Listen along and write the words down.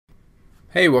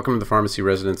Hey, welcome to the Pharmacy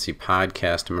Residency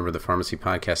Podcast, a member of the Pharmacy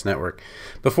Podcast Network.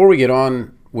 Before we get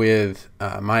on with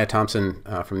Miah Thompson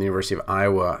from the University of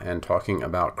Iowa and talking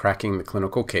about cracking the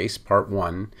clinical case, part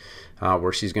one,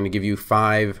 where she's going to give you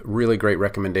 5 really great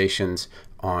recommendations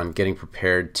on getting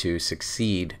prepared to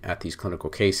succeed at these clinical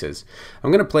cases,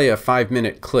 I'm going to play a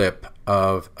 5-minute clip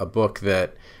of a book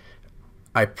that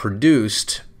I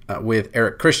produced with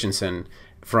Eric Christensen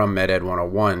from MedEd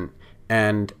 101.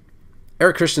 And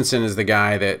Eric Christensen is the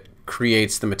guy that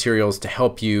creates the materials to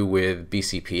help you with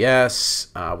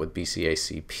BCPS, with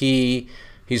BCACP.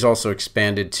 He's also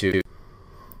expanded to,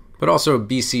 but also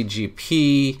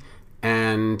BCGP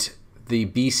and the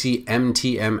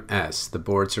BCMTMS, the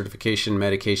Board Certification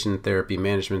Medication Therapy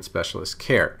Management Specialist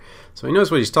Care. So he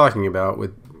knows what he's talking about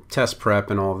with test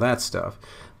prep and all of that stuff.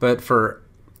 But for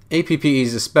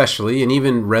APPEs especially, and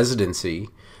even residency,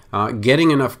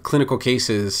 getting enough clinical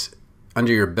cases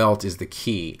under your belt is the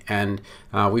key. And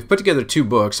we've put together 2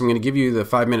 books. I'm going to give you the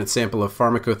 5-minute sample of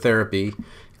Pharmacotherapy,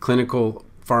 Clinical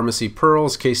Pharmacy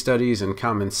Pearls, Case Studies, and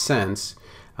Common Sense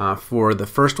for the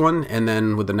first one. And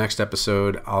then with the next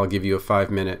episode, I'll give you a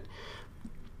 5-minute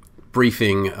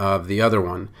briefing of the other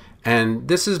one. And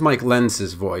this is Mike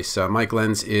Lenz's voice. Mike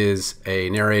Lenz is a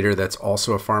narrator that's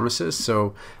also a pharmacist.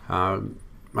 So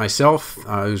myself,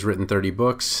 who's written 30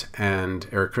 books, and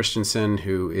Eric Christensen,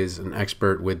 who is an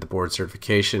expert with the board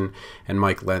certification, and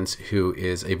Mike Lenz, who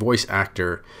is a voice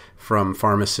actor from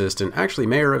pharmacist and actually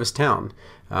mayor of his town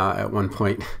at one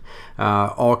point,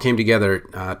 all came together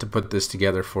to put this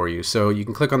together for you. So you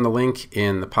can click on the link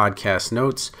in the podcast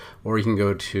notes, or you can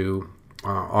go to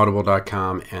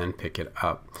audible.com and pick it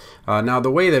up. Now,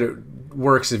 the way that it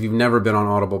works, if you've never been on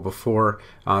Audible before,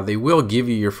 they will give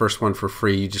you your first one for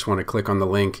free. You just want to click on the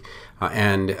link,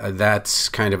 and that's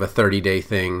kind of a 30-day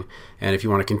thing. And if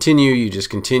you want to continue, you just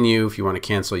continue. If you want to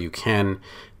cancel, you can.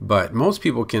 But most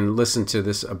people can listen to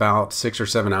this about 6 or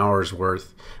 7 hours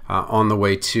worth on the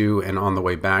way to and on the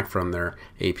way back from their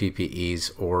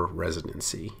APPEs or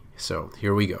residency. So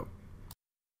here we go.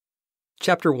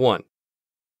 Chapter 1.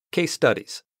 Case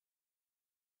Studies.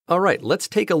 All right, let's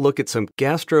take a look at some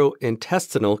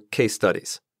gastrointestinal case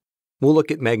studies. We'll look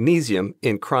at magnesium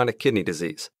in chronic kidney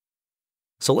disease.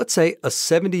 So let's say a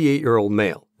 78-year-old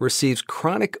male receives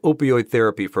chronic opioid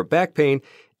therapy for back pain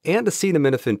and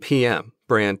acetaminophen PM,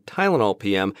 brand Tylenol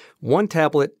PM, 1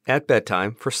 tablet at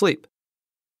bedtime for sleep.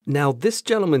 Now, this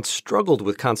gentleman struggled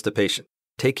with constipation,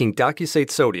 taking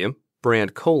docusate sodium,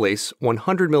 brand Colace,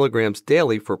 100 milligrams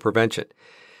daily for prevention.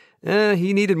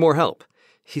 He needed more help.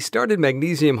 He started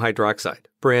magnesium hydroxide,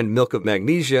 brand Milk of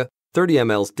Magnesia, 30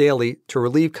 mLs daily to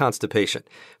relieve constipation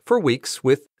for weeks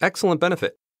with excellent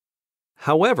benefit.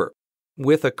 However,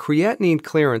 with a creatinine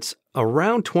clearance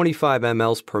around 25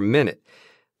 mLs per minute,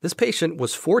 this patient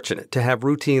was fortunate to have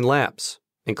routine labs,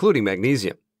 including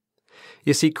magnesium.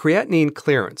 You see, creatinine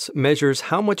clearance measures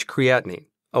how much creatinine,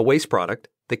 a waste product,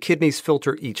 the kidneys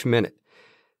filter each minute.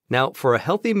 Now, for a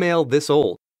healthy male this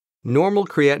old, normal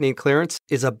creatinine clearance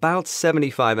is about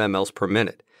 75 mLs per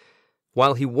minute.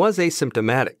 While he was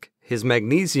asymptomatic, his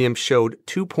magnesium showed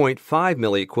 2.5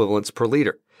 milliequivalents per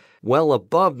liter, well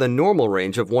above the normal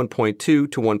range of 1.2 to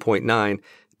 1.9,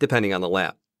 depending on the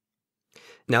lab.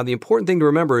 Now, the important thing to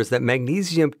remember is that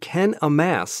magnesium can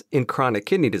amass in chronic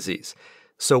kidney disease,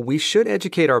 so we should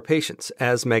educate our patients,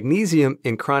 as magnesium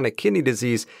in chronic kidney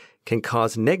disease can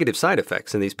cause negative side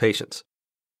effects in these patients.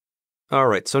 All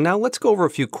right, so now let's go over a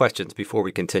few questions before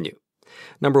we continue.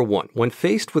 Number 1, when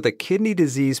faced with a kidney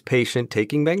disease patient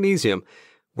taking magnesium,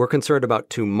 we're concerned about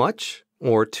too much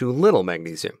or too little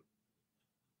magnesium.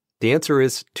 The answer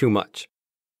is too much.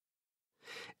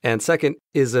 And second,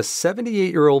 is a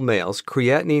 78-year-old male's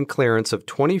creatinine clearance of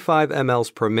 25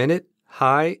 mLs per minute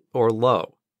high or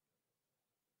low?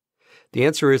 The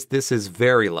answer is this is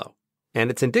very low,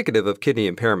 and it's indicative of kidney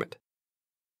impairment.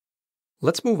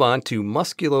 Let's move on to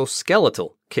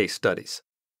musculoskeletal case studies.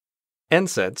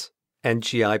 NSAIDs and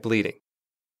GI bleeding.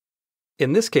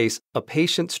 In this case, a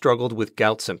patient struggled with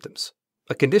gout symptoms,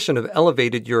 a condition of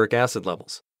elevated uric acid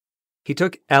levels. He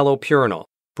took allopurinol,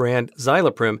 brand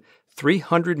Xyloprim,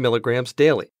 300 milligrams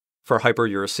daily for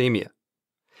hyperuricemia.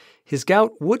 His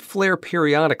gout would flare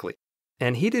periodically,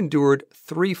 and he'd endured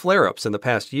 3 flare-ups in the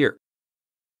past year.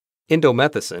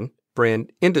 Indomethacin,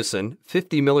 brand Indocin,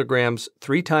 50 milligrams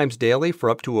 3 times daily for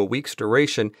up to a week's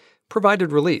duration,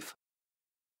 provided relief.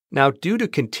 Now, due to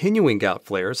continuing gout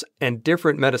flares and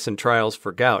different medicine trials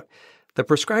for gout, the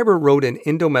prescriber wrote an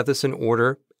indomethacin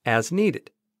order as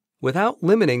needed, without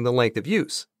limiting the length of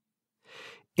use.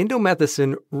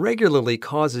 Indomethacin regularly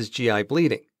causes GI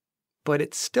bleeding, but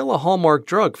it's still a hallmark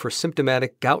drug for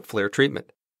symptomatic gout flare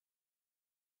treatment.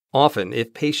 Often,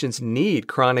 if patients need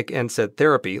chronic NSAID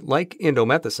therapy like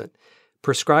indomethacin,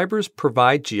 prescribers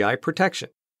provide GI protection,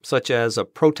 such as a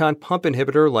proton pump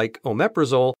inhibitor like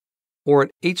omeprazole or an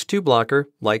H2 blocker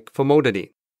like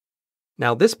famotidine.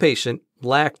 Now, this patient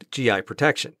lacked GI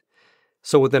protection,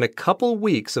 so within a couple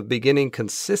weeks of beginning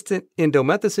consistent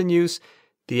indomethacin use,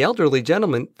 the elderly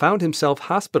gentleman found himself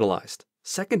hospitalized,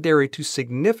 secondary to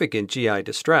significant GI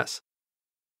distress.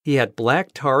 He had black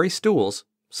tarry stools,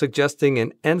 suggesting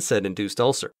an NSAID-induced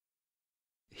ulcer.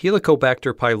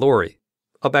 Helicobacter pylori,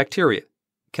 a bacteria,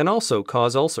 can also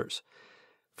cause ulcers.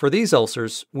 For these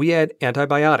ulcers, we add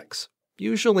antibiotics,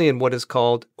 usually in what is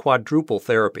called quadruple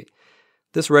therapy.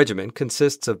 This regimen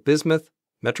consists of bismuth,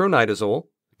 metronidazole,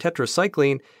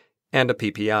 tetracycline, and a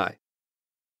PPI.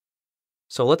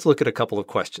 So let's look at a couple of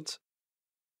questions.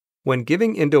 When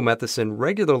giving indomethacin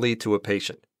regularly to a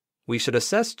patient, we should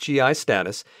assess GI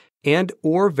status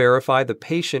and/or verify the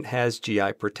patient has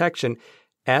GI protection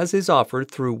as is offered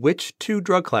through which two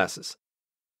drug classes?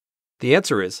 The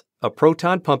answer is a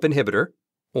proton pump inhibitor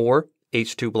or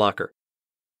H2 blocker.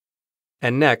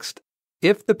 And next,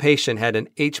 if the patient had an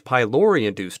H.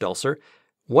 pylori-induced ulcer,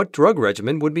 what drug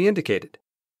regimen would be indicated?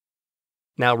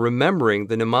 Now, remembering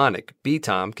the mnemonic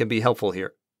BTOM can be helpful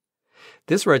here.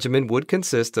 This regimen would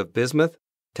consist of bismuth,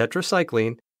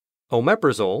 tetracycline,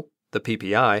 omeprazole, the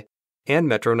PPI, and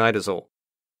metronidazole.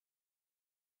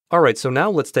 All right, so now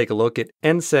let's take a look at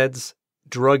NSAID's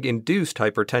drug-induced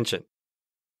hypertension.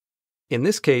 In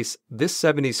this case, this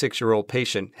 76-year-old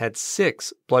patient had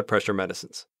 6 blood pressure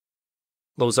medicines: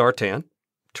 losartan,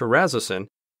 terazosin,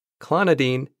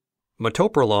 clonidine,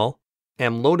 metoprolol,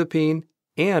 amlodipine,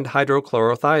 and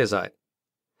hydrochlorothiazide.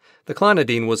 The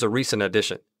clonidine was a recent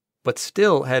addition, but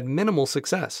still had minimal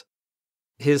success.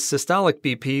 His systolic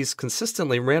BPs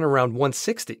consistently ran around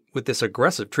 160 with this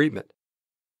aggressive treatment.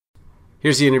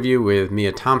 Here's the interview with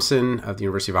Miah Thompson of the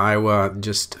University of Iowa,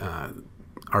 just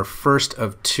our first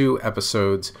of 2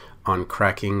 episodes on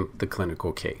cracking the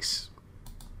clinical case.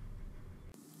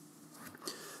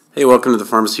 Hey, welcome to the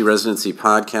Pharmacy Residency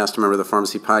Podcast, a member of the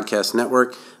Pharmacy Podcast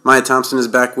Network. Miah Thompson is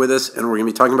back with us, and we're going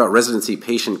to be talking about residency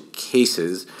patient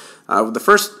cases. The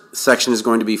first section is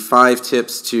going to be 5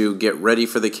 tips to get ready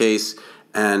for the case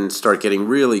and start getting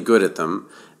really good at them.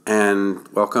 And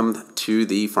welcome to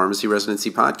the Pharmacy Residency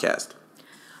Podcast.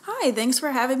 Hi, thanks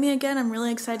for having me again. I'm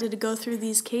really excited to go through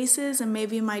these cases and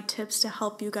maybe my tips to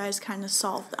help you guys kind of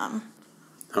solve them.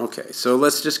 Okay, so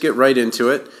let's just get right into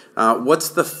it. What's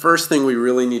the first thing we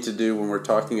really need to do when we're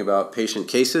talking about patient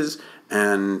cases?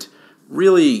 And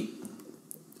really,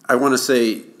 I don't want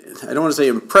to say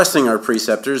impressing our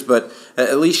preceptors, but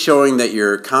at least showing that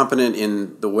you're competent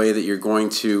in the way that you're going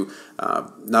to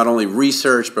not only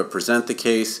research but present the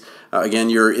case. Again,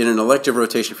 you're in an elective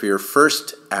rotation for your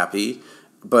first API,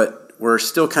 but we're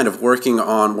still kind of working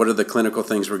on what are the clinical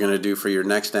things we're going to do for your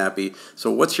next API. So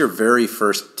what's your very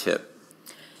first tip?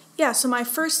 Yeah, so my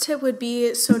first tip would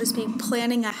be, so to speak,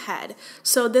 planning ahead.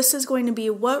 So this is going to be,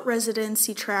 what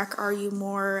residency track are you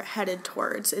more headed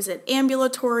towards? Is it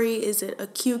ambulatory? Is it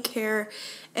acute care?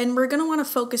 And we're going to want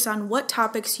to focus on what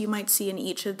topics you might see in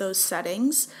each of those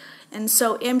settings. And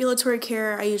so ambulatory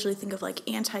care, I usually think of like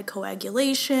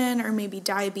anticoagulation or maybe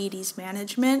diabetes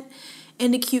management.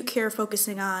 And acute care,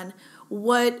 focusing on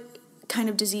what kind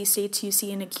of disease states you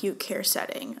see in acute care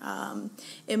setting.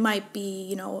 It might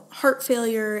be, heart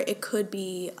failure. It could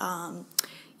be,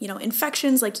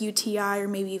 infections like UTI or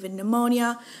maybe even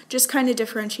pneumonia. Just kind of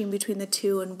differentiating between the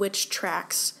two and which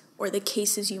tracks or the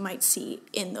cases you might see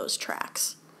in those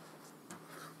tracks.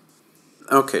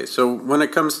 Okay, so when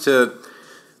it comes to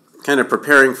kind of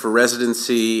preparing for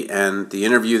residency and the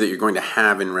interview that you're going to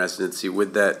have in residency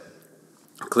with that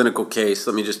clinical case,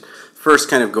 let me just first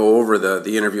kind of go over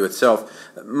the interview itself.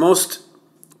 Most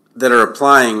that are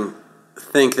applying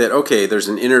think that, okay, there's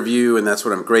an interview and that's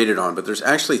what I'm graded on, but there's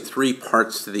actually 3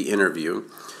 parts to the interview.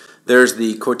 There's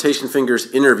the quotation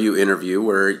fingers interview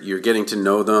where you're getting to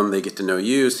know them, they get to know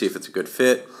you, see if it's a good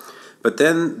fit. But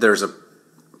then there's a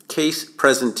case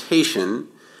presentation,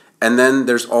 and then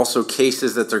there's also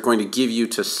cases that they're going to give you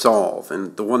to solve.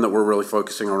 And the one that we're really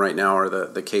focusing on right now are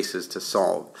the cases to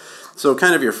solve. So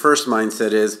kind of your first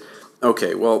mindset is,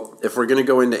 okay, well, if we're going to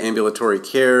go into ambulatory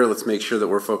care, let's make sure that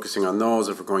we're focusing on those.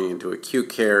 If we're going into acute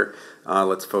care,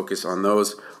 let's focus on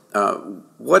those.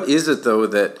 What is it, though,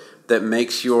 that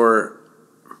makes your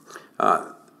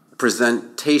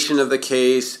presentation of the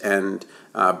case and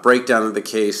breakdown of the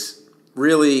case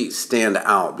really stand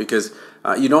out? Because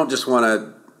you don't just want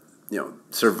to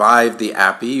survive the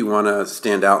API. You want to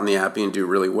stand out in the API and do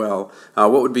really well.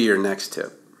 What would be your next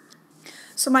tip?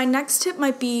 So my next tip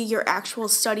might be your actual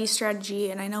study strategy,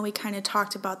 and I know we kind of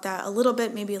talked about that a little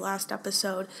bit, maybe last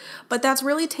episode, but that's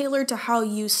really tailored to how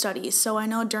you study. So I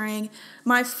know during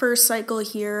my first cycle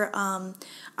here,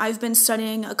 I've been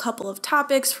studying a couple of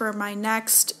topics for my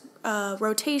next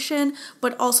rotation,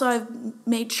 but also I've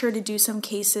made sure to do some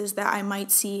cases that I might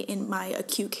see in my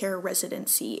acute care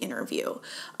residency interview.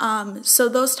 So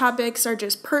those topics are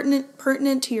just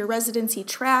pertinent to your residency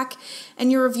track,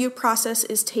 and your review process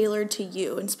is tailored to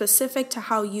you and specific to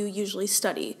how you usually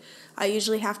study. I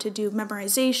usually have to do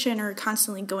memorization or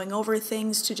constantly going over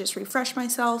things to just refresh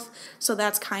myself, so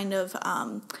that's kind of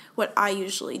what I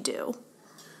usually do.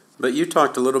 But you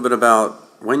talked a little bit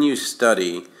about when you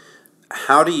study,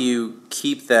 how do you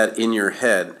keep that in your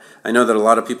head? I know that a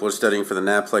lot of people are studying for the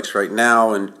NAPLEX right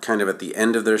now and kind of at the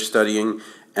end of their studying,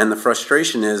 and the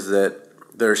frustration is that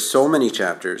there's so many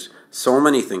chapters, so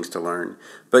many things to learn,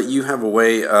 but you have a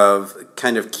way of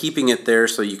kind of keeping it there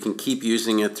so you can keep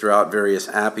using it throughout various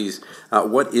APPEs.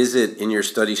 What is it in your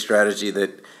study strategy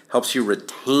that helps you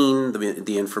retain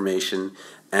the information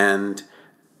and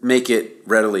make it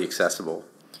readily accessible?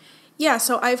 Yeah,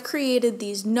 so I've created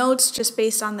these notes just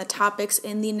based on the topics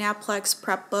in the NAPLEX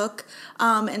prep book.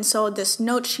 And so this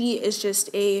note sheet is just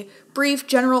a brief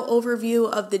general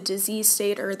overview of the disease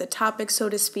state or the topic, so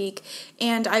to speak.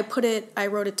 And I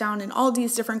wrote it down in all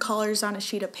these different colors on a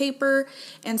sheet of paper.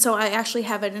 And so I actually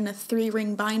have it in a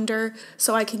 3-ring binder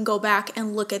so I can go back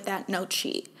and look at that note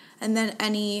sheet. And then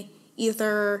any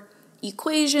either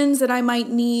equations that I might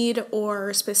need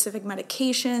or specific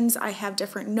medications, I have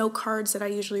different note cards that I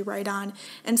usually write on.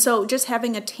 And so just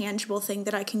having a tangible thing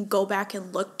that I can go back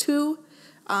and look to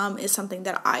is something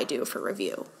that I do for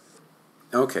review.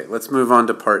 Okay, let's move on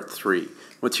to part 3.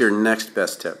 What's your next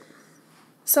best tip?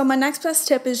 So my next best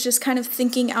tip is just kind of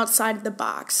thinking outside the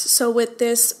box. So with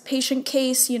this patient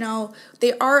case,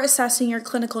 they are assessing your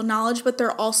clinical knowledge, but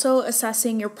they're also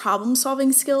assessing your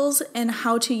problem-solving skills and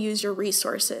how to use your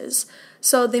resources.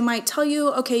 So they might tell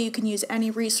you, okay, you can use any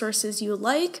resources you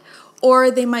like, or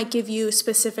they might give you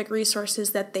specific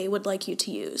resources that they would like you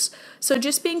to use. So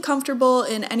just being comfortable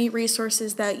in any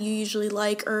resources that you usually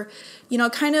like, or,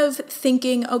 kind of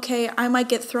thinking, okay, I might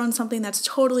get thrown something that's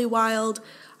totally wild.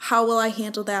 How will I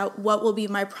handle that? What will be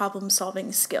my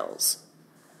problem-solving skills?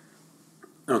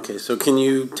 Okay, so can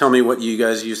you tell me what you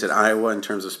guys use at Iowa in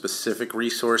terms of specific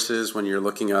resources when you're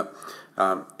looking up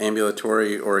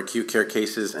ambulatory or acute care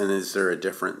cases, and is there a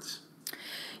difference?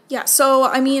 Yeah,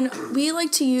 so we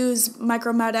like to use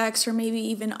Micromedics or maybe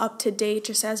even Up to Date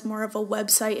just as more of a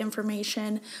website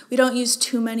information. We don't use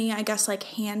too many,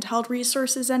 handheld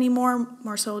resources anymore.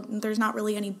 More so, there's not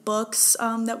really any books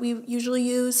that we usually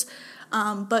use.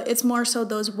 But it's more so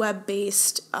those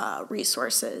web-based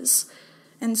resources.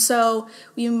 And so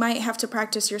you might have to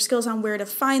practice your skills on where to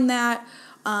find that.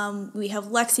 We have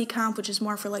LexiComp, which is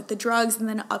more for the drugs, and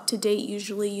then Up to Date,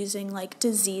 usually using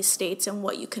disease states and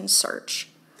what you can search.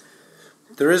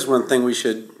 There is one thing we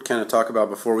should kind of talk about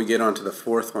before we get on to the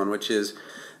fourth one, which is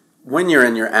when you're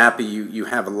in your APPE, you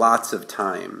have lots of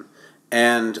time.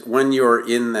 And when you're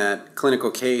in that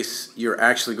clinical case, you're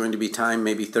actually going to be timed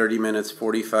maybe 30 minutes,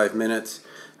 45 minutes.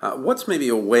 What's maybe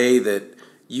a way that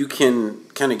you can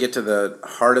kind of get to the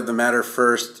heart of the matter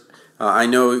first? I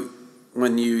know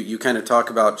when you kind of talk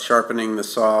about sharpening the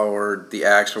saw or the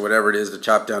axe or whatever it is to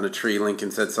chop down a tree,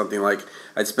 Lincoln said something like,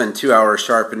 I'd spend 2 hours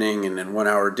sharpening and then 1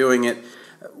 hour doing it.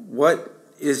 What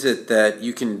is it that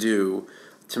you can do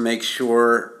to make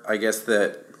sure, I guess,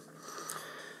 that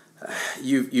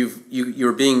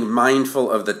you're being mindful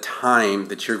of the time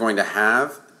that you're going to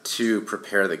have to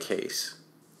prepare the case?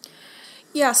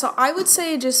 Yeah, so I would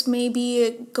say just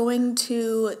maybe going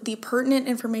to the pertinent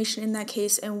information in that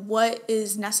case and what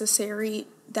is necessary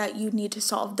that you need to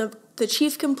solve. The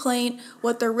chief complaint,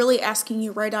 what they're really asking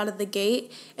you right out of the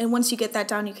gate, and once you get that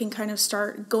down, you can kind of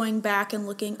start going back and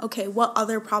looking, okay, what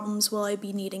other problems will I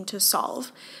be needing to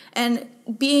solve? And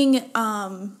being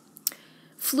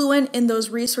fluent in those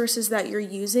resources that you're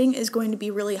using is going to be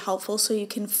really helpful so you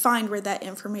can find where that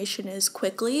information is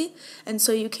quickly, and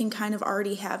so you can kind of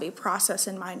already have a process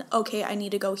in mind. Okay, I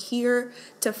need to go here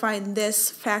to find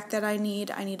this fact that I need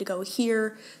to go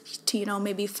here to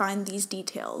maybe find these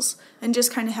details, and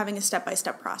just kind of having a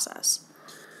step-by-step process.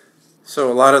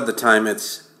 So a lot of the time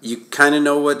it's you kind of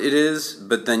know what it is,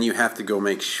 but then you have to go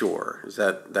make sure. Is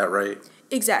that right?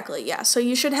 Exactly, yeah. So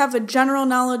you should have a general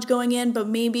knowledge going in, but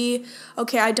maybe,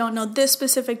 okay, I don't know this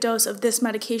specific dose of this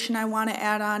medication I want to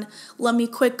add on. Let me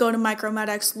quick go to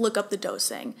Micromedics, look up the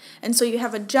dosing. And so you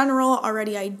have a general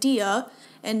already idea,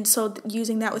 and so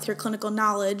using that with your clinical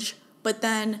knowledge, but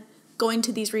then going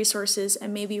to these resources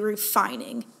and maybe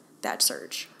refining that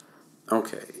search.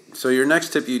 Okay, so your next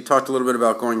tip, you talked a little bit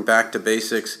about going back to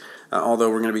basics, although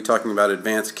we're going to be talking about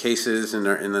advanced cases in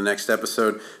the next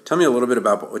episode. Tell me a little bit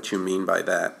about what you mean by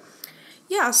that.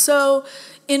 Yeah, so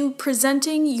in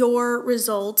presenting your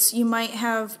results, you might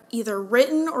have either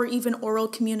written or even oral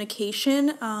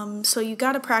communication. So you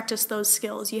got to practice those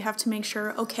skills. You have to make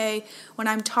sure, okay, when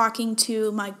I'm talking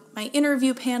to my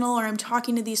interview panel or I'm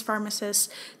talking to these pharmacists,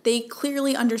 they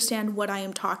clearly understand what I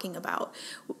am talking about.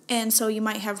 And so you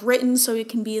might have written, so it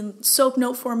can be in SOAP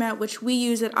note format, which we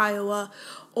use at Iowa,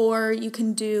 or you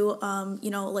can do,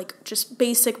 like just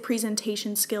basic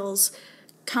presentation skills,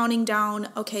 counting down,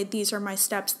 okay, these are my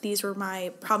steps, these were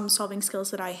my problem-solving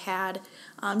skills that I had,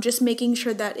 just making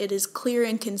sure that it is clear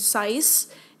and concise,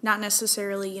 not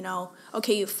necessarily,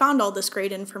 okay, you found all this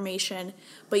great information,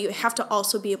 but you have to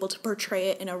also be able to portray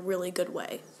it in a really good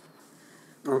way.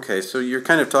 Okay, so you're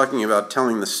kind of talking about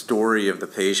telling the story of the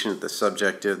patient, the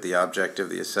subjective, the objective,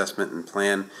 the assessment and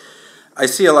plan. I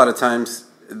see a lot of times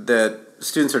that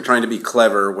students are trying to be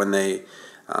clever when they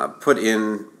put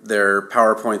in their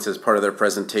PowerPoints as part of their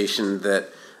presentation, that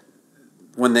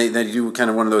when they do kind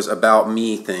of one of those about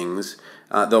me things,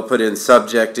 they'll put in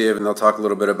subjective and they'll talk a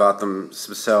little bit about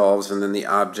themselves, and then the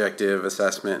objective,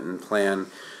 assessment, and plan.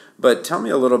 But tell me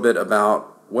a little bit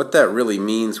about what that really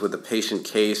means with the patient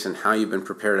case and how you've been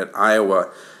prepared at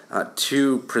Iowa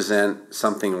to present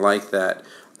something like that.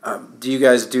 Do you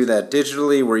guys do that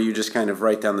digitally, where you just kind of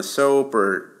write down the SOAP,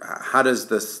 or how does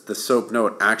the SOAP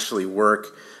note actually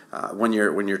work when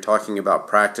you're talking about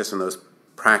practice and those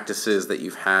practices that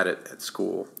you've had at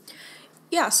school?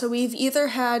 Yeah, so we've either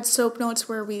had SOAP notes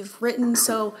where we've written,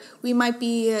 so we might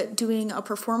be doing a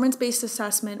performance-based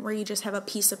assessment where you just have a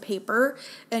piece of paper,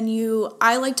 and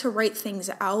I like to write things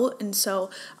out, and so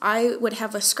I would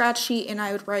have a scratch sheet and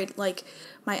I would write like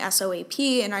my SOAP,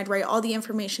 and I'd write all the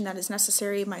information that is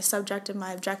necessary, my subjective,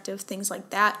 my objective, things like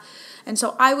that. And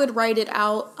so I would write it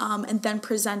out and then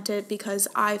present it, because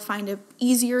I find it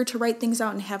easier to write things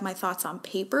out and have my thoughts on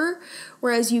paper,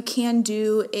 whereas you can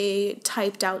do a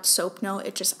typed out SOAP note.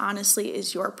 It just honestly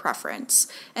is your preference.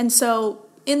 And so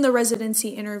in the residency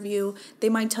interview, they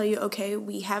might tell you, okay,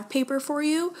 we have paper for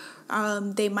you.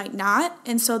 They might not.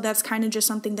 And so that's kind of just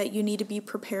something that you need to be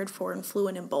prepared for and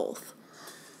fluent in both.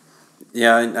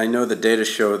 Yeah, I know the data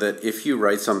show that if you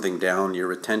write something down, your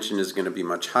retention is going to be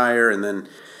much higher, and then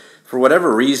for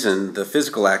whatever reason, the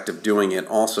physical act of doing it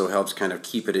also helps kind of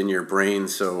keep it in your brain.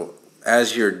 So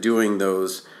as you're doing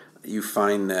those, you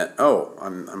find that,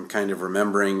 I'm kind of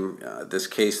remembering this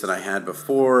case that I had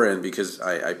before, and because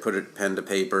I put it pen to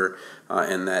paper,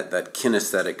 and that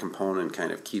kinesthetic component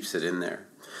kind of keeps it in there.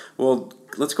 Well,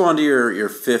 let's go on to your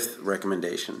fifth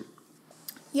recommendation.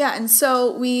 Yeah, and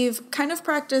so we've kind of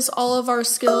practiced all of our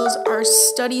skills, our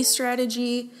study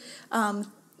strategy,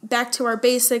 back to our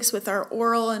basics with our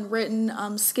oral and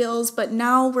written skills, but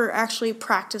now we're actually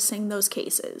practicing those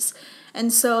cases.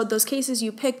 And so those cases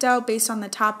you picked out based on the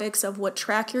topics of what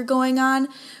track you're going on,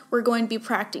 we're going to be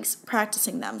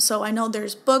practicing them. So I know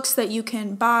there's books that you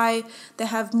can buy that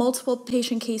have multiple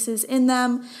patient cases in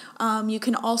them. You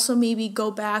can also maybe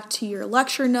go back to your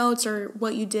lecture notes or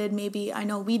what you did, maybe I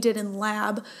know we did in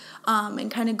lab, and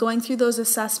kind of going through those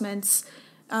assessments.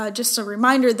 Just a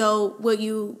reminder though, what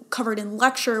you covered in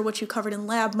lecture, what you covered in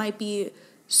lab might be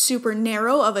super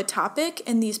narrow of a topic,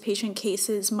 and these patient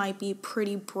cases might be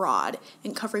pretty broad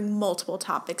and covering multiple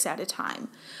topics at a time.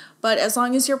 But as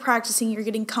long as you're practicing, you're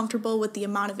getting comfortable with the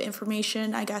amount of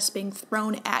information, I guess, being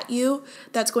thrown at you,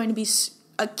 that's going to be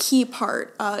a key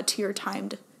part to your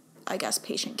timed, I guess,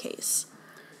 patient case.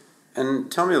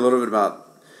 And tell me a little bit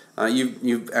about,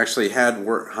 you've actually had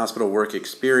hospital work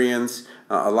experience.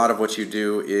 A lot of what you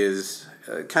do is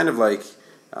kind of like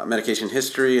medication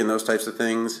history and those types of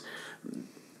things.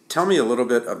 Tell me a little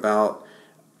bit about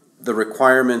the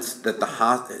requirements that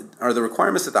are the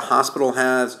requirements that the hospital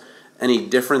has any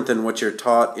different than what you're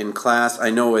taught in class?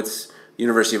 I know it's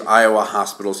University of Iowa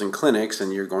hospitals and clinics,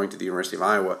 and you're going to the University of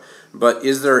Iowa, but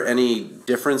is there any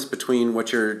difference between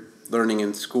what you're learning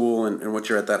in school and what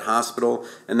you're at that hospital?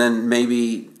 And then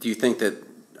maybe do you think that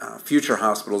future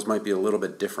hospitals might be a little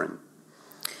bit different?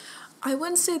 I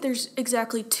wouldn't say there's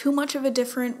exactly too much of a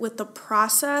difference with the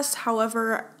process.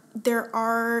 However, there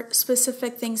are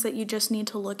specific things that you just need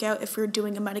to look at if you're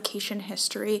doing a medication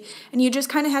history. And you just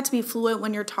kind of have to be fluent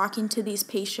when you're talking to these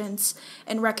patients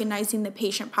and recognizing the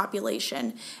patient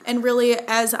population. And really,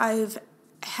 as I've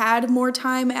had more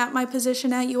time at my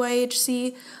position at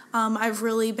UIHC, I've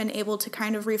really been able to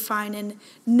kind of refine and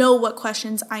know what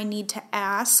questions I need to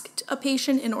ask a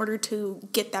patient in order to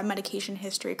get that medication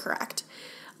history correct.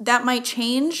 that might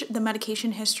change. The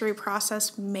medication history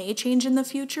process may change in the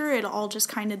future. It all just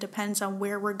kind of depends on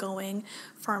where we're going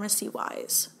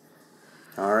pharmacy-wise.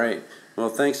 All right. Well,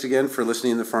 thanks again for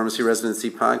listening to the Pharmacy Residency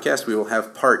Podcast. We will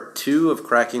have part 2 of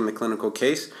Cracking the Clinical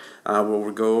Case.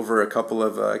 We'll go over a couple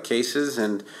of cases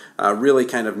and really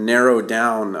kind of narrow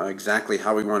down exactly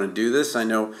how we want to do this. I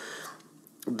know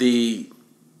the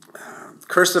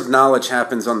curse of knowledge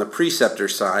happens on the preceptor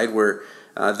side, where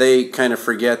they kind of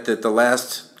forget that the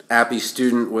last API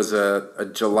student was a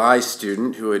July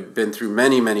student who had been through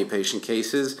many, many patient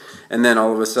cases, and then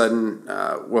all of a sudden,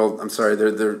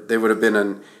 they would have been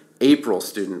an April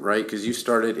student, right? Because you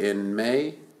started in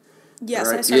May? Yes,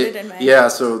 right? I started in May. Yeah,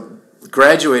 so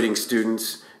graduating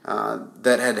students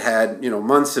that had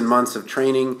months and months of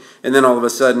training, and then all of a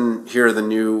sudden, here are the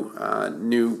new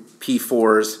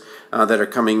P4s that are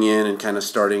coming in and kind of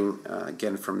starting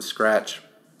again from scratch.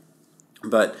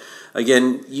 But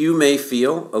again, you may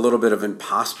feel a little bit of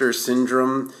imposter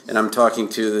syndrome, and I'm talking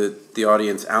to the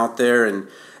audience out there,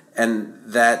 and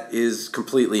that is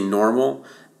completely normal.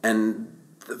 And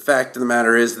the fact of the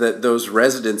matter is that those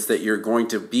residents that you're going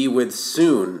to be with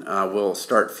soon will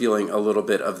start feeling a little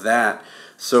bit of that.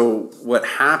 So what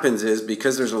happens is,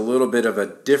 because there's a little bit of a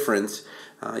difference,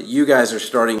 you guys are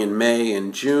starting in May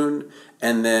and June,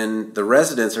 and then the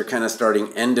residents are kind of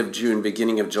starting end of June,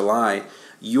 beginning of July.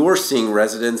 You're seeing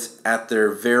residents at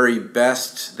their very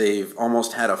best. They've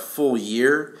almost had a full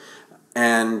year,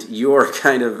 and you're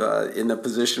kind of in the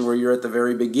position where you're at the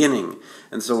very beginning.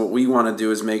 And so what we want to do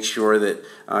is make sure that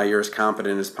you're as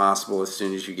competent as possible as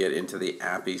soon as you get into the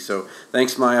API. So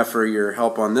thanks, Miah, for your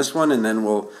help on this one, and then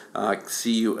we'll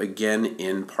see you again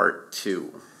in part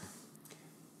 2.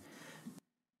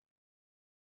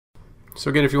 So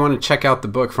again, if you want to check out the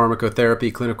book,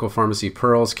 Pharmacotherapy, Clinical Pharmacy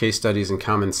Pearls, Case Studies, and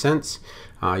Common Sense,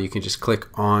 you can just click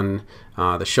on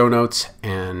the show notes,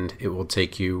 and it will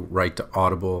take you right to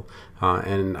Audible.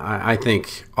 And I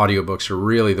think audiobooks are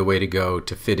really the way to go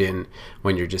to fit in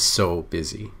when you're just so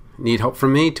busy. Need help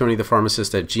from me?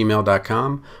 TonyThePharmacist at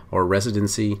gmail.com or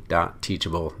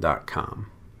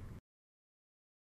residency.teachable.com.